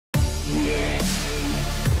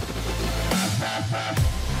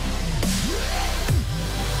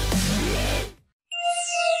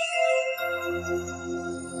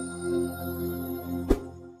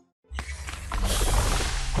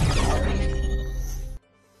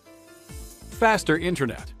faster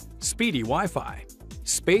internet, speedy Wi-Fi,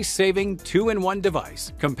 space-saving 2-in-1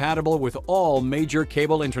 device compatible with all major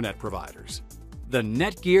cable internet providers. The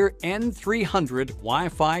Netgear N300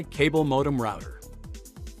 Wi-Fi Cable Modem Router.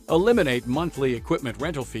 Eliminate monthly equipment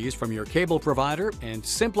rental fees from your cable provider and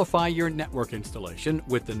simplify your network installation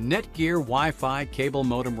with the Netgear Wi-Fi Cable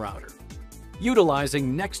Modem Router.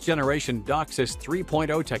 Utilizing next-generation DOCSIS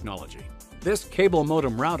 3.0 technology, this cable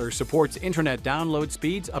modem router supports internet download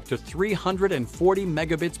speeds up to 340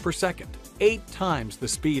 megabits per second, 8 times the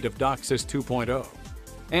speed of DOCSIS 2.0.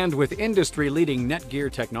 And with industry-leading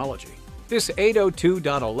Netgear technology, this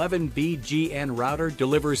 802.11bgn router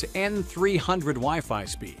delivers N300 Wi-Fi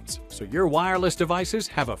speeds, so your wireless devices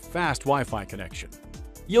have a fast Wi-Fi connection.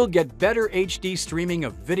 You'll get better HD streaming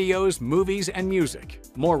of videos, movies, and music,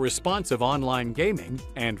 more responsive online gaming,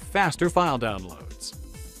 and faster file downloads.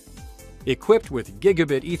 Equipped with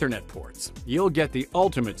gigabit Ethernet ports, you'll get the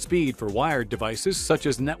ultimate speed for wired devices such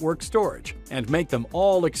as network storage and make them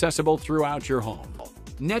all accessible throughout your home.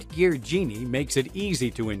 Netgear Genie makes it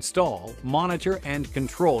easy to install, monitor, and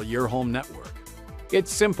control your home network.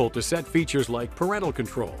 It's simple to set features like parental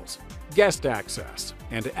controls, guest access,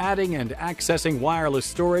 and adding and accessing wireless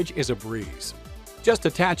storage is a breeze. Just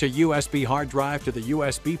attach a USB hard drive to the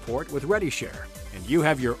USB port with ReadyShare, and you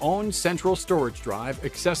have your own central storage drive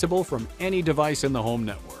accessible from any device in the home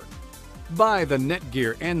network. Buy the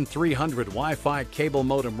Netgear N300 Wi-Fi Cable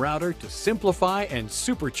Modem Router to simplify and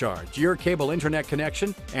supercharge your cable internet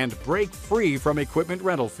connection and break free from equipment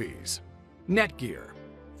rental fees. Netgear.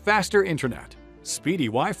 Faster internet. Speedy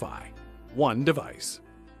Wi-Fi. One device.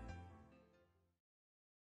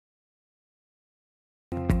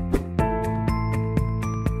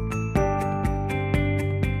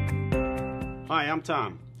 Hi, I'm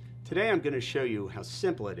Tom. Today I'm going to show you how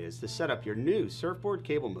simple it is to set up your new surfboard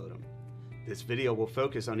cable modem. This video will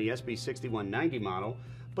focus on the SB6190 model,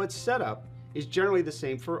 but setup is generally the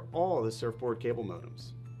same for all the surfboard cable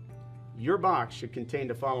modems. Your box should contain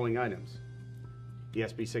the following items: the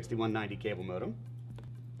SB6190 cable modem,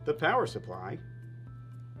 the power supply,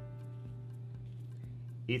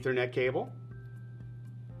 Ethernet cable,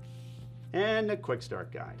 and a quick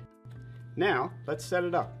start guide. Now let's set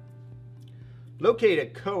it up. Locate a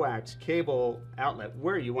coax cable outlet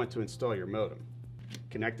where you want to install your modem.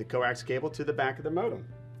 Connect the coax cable to the back of the modem.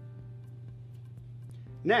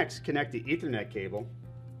 Next, connect the Ethernet cable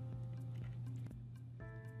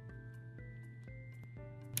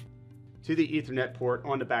to the Ethernet port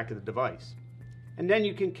on the back of the device. And then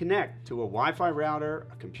you can connect to a Wi-Fi router,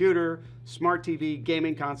 a computer, smart TV,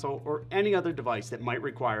 gaming console, or any other device that might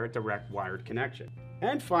require a direct wired connection.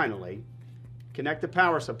 And finally, connect the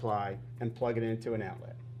power supply and plug it into an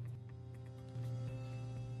outlet.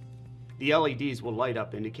 The LEDs will light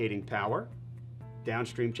up indicating power,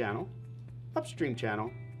 downstream channel, upstream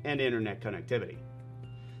channel, and internet connectivity.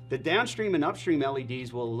 The downstream and upstream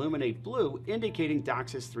LEDs will illuminate blue, indicating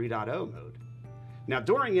DOCSIS 3.0 mode. Now,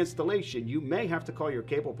 during installation, you may have to call your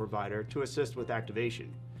cable provider to assist with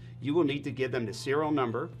activation. You will need to give them the serial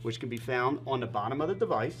number, which can be found on the bottom of the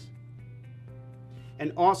device,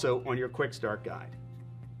 and also on your quick start guide.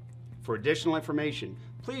 For additional information,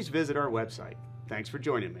 please visit our website. Thanks for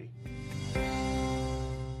joining me.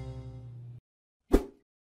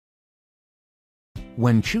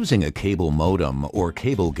 When choosing a cable modem or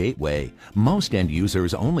cable gateway, most end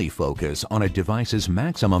users only focus on a device's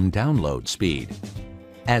maximum download speed.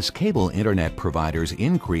 As cable internet providers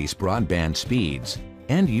increase broadband speeds,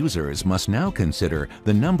 end users must now consider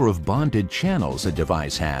the number of bonded channels a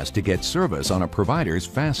device has to get service on a provider's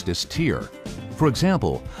fastest tier. For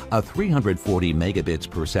example, a 340 megabits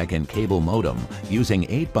per second cable modem using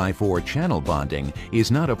 8x4 channel bonding is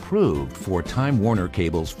not approved for Time Warner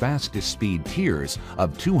Cable's fastest speed tiers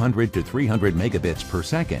of 200 to 300 megabits per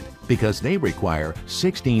second because they require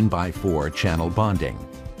 16x4 channel bonding.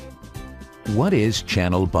 What is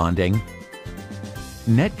channel bonding?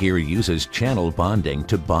 Netgear uses channel bonding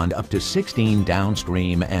to bond up to 16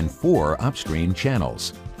 downstream and 4 upstream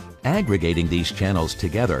channels. Aggregating these channels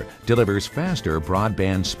together delivers faster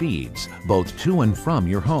broadband speeds, both to and from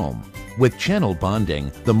your home. With channel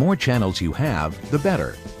bonding, the more channels you have, the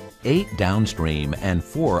better. 8 downstream and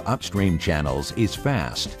 4 upstream channels is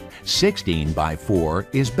fast. 16 by 4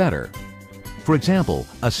 is better. For example,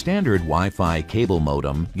 a standard Wi-Fi cable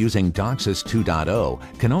modem using DOCSIS 2.0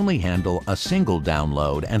 can only handle a single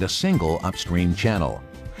download and a single upstream channel.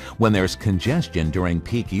 When there's congestion during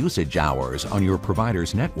peak usage hours on your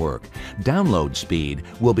provider's network, download speed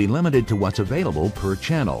will be limited to what's available per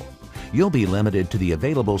channel. You'll be limited to the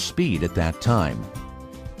available speed at that time.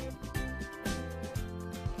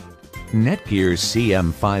 Netgear's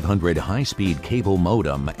CM500 high-speed cable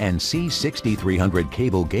modem and C6300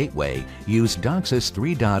 cable gateway use DOCSIS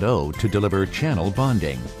 3.0 to deliver channel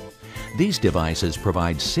bonding. These devices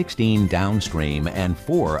provide 16 downstream and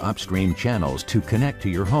 4 upstream channels to connect to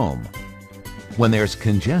your home. When there's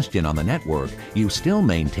congestion on the network, you still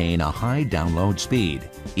maintain a high download speed.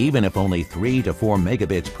 Even if only 3 to 4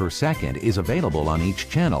 megabits per second is available on each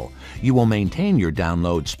channel, you will maintain your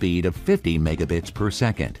download speed of 50 megabits per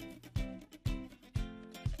second.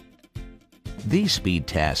 These speed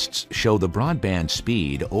tests show the broadband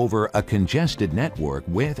speed over a congested network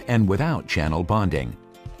with and without channel bonding.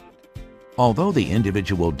 Although the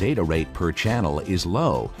individual data rate per channel is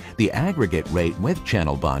low, the aggregate rate with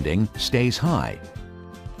channel bonding stays high.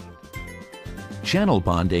 Channel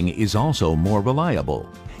bonding is also more reliable.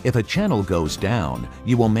 If a channel goes down,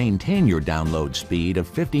 you will maintain your download speed of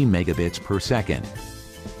 50 megabits per second.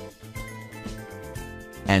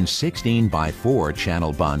 And 16:4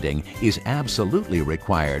 channel bonding is absolutely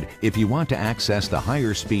required if you want to access the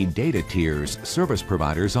higher speed data tiers service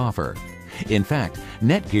providers offer. In fact,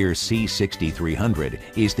 Netgear's C6300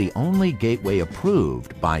 is the only gateway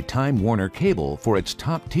approved by Time Warner Cable for its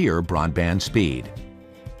top-tier broadband speed.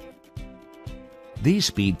 These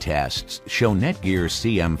speed tests show Netgear's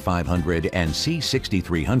CM500 and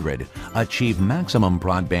C6300 achieve maximum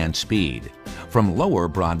broadband speed, from lower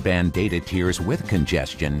broadband data tiers with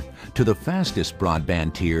congestion to the fastest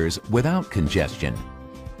broadband tiers without congestion.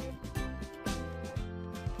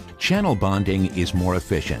 Channel bonding is more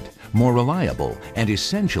efficient, more reliable, and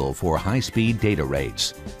essential for high-speed data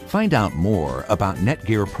rates. Find out more about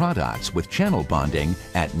Netgear products with channel bonding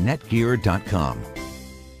at netgear.com.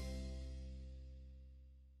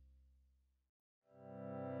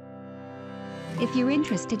 If you're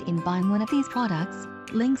interested in buying one of these products,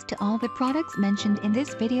 links to all the products mentioned in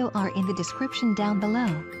this video are in the description down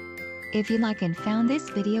below. If you like and found this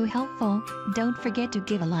video helpful, don't forget to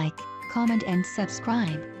give a like, comment and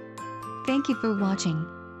subscribe. Thank you for watching.